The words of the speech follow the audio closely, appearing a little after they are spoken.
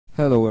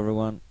Hello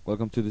everyone,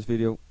 welcome to this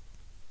video,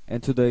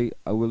 and today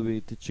I will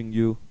be teaching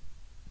you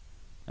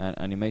an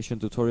animation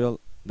tutorial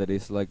that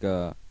is like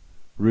a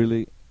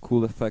really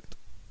cool effect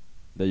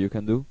that you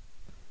can do.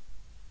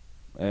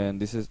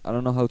 And this is, I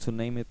don't know how to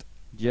name it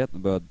yet,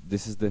 but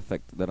this is the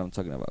effect that I'm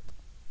talking about.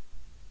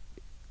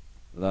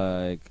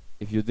 Like,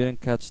 if you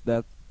didn't catch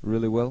that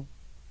really well,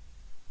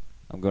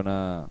 I'm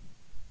gonna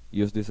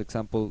use this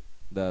example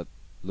that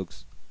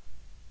looks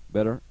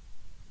better.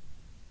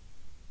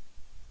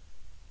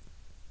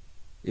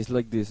 It's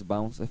like this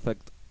bounce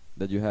effect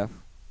that you have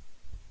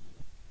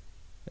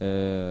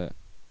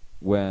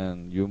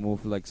when you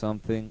move like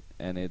something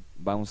and it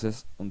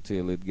bounces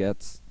until it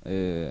gets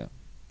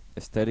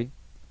steady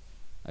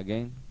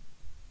again.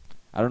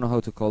 I don't know how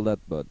to call that,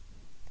 but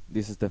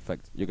this is the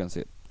effect. You can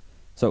see it.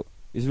 So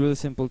it's really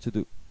simple to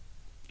do.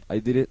 I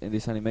did it in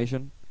this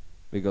animation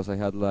because I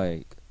had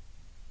like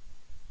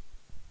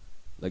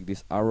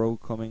this arrow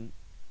coming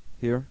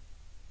here,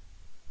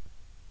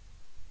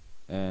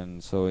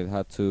 and so it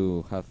had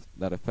to have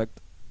that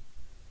effect.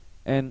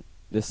 And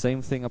the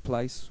same thing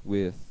applies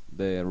with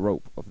the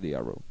rope of the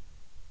arrow,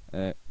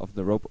 of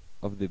the rope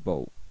of the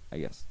bow, I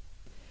guess.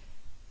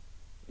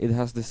 It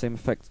has the same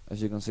effect,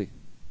 as you can see.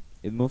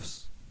 It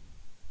moves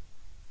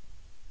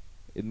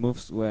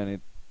when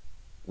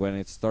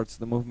it starts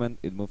the movement.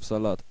 It moves a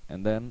lot,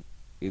 and then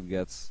it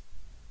gets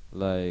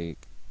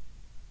like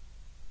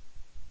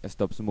it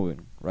stops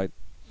moving, right?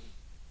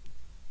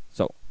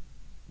 So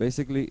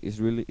basically it's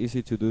really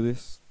easy to do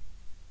this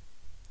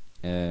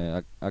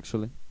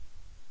actually.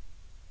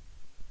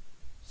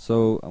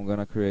 So I'm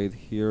gonna create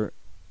here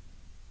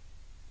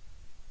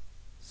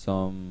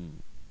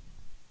some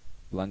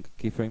blank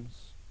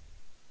keyframes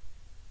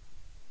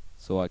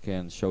so I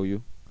can show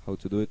you how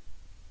to do it.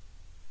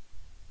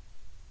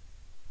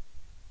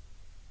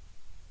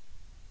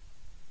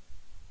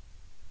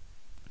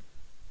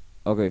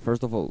 Okay,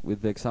 first of all,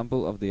 with the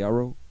example of the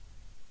arrow,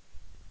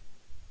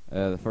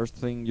 the first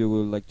thing you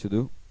will like to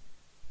do,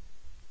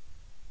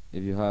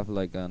 if you have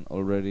like an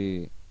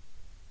already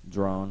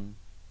drawn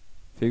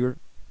figure,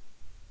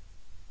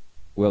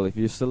 well, if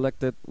you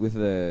select it with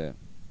the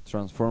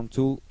transform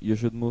tool, you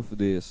should move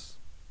this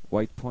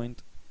white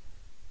point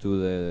to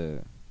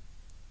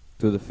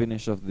the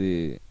finish of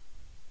the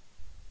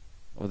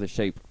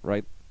shape,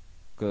 right?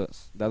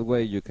 Because that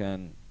way you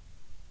can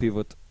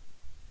pivot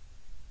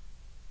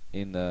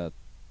in that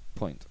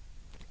point.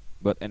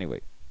 But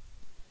anyway,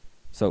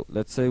 so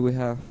let's say we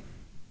have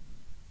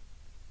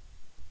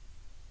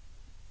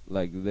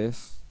like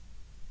this,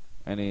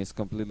 and it's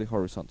completely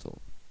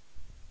horizontal.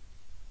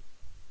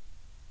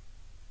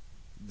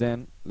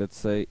 Then let's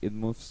say it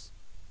moves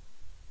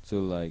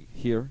to like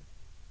here.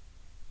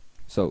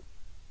 So,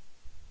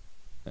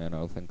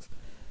 no thanks.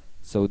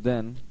 So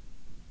then,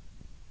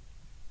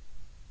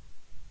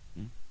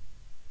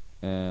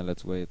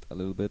 let's wait a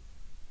little bit.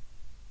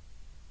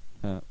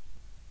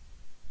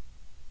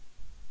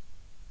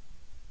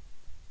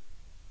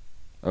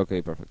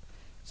 Okay, perfect.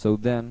 So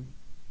then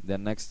the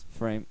next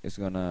frame is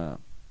gonna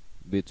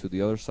be to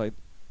the other side,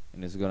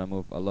 and it's gonna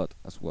move a lot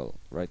as well,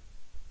 right?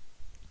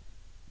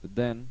 But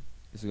then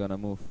it's gonna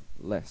move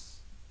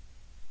less.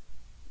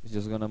 It's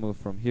just gonna move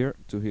from here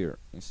to here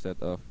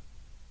instead of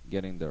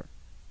getting there,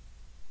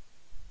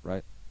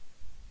 right?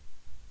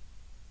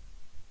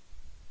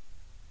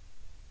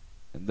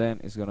 And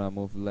then it's gonna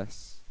move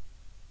less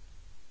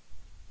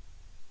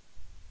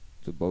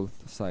to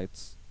both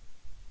sides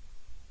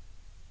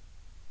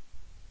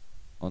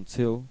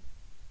until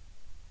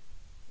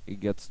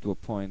it gets to a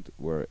point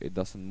where it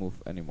doesn't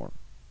move anymore.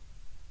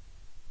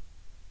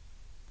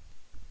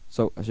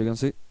 So as you can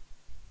see,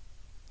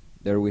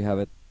 there we have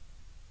it.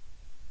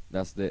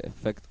 That's the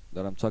effect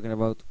that I'm talking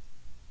about,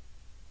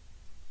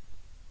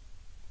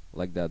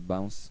 like that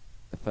bounce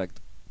effect,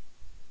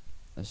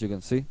 as you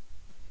can see.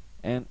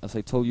 And as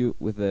I told you,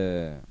 with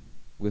the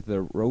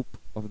rope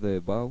of the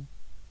bow,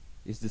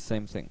 it's the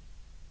same thing.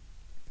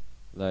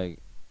 Like,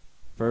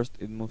 first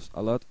it moves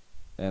a lot,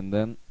 and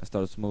then it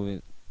starts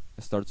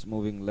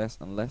moving less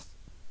and less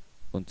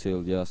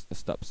until just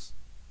stops.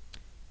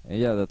 And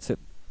yeah, that's it.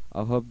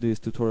 I hope this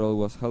tutorial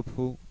was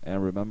helpful,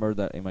 and remember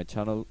that in my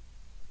channel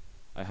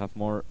I have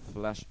more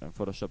Flash and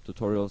Photoshop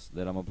tutorials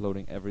that I'm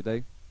uploading every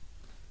day.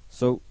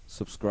 So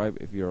subscribe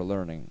if you're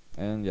learning,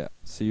 and yeah,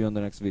 see you on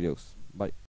the next videos. Bye.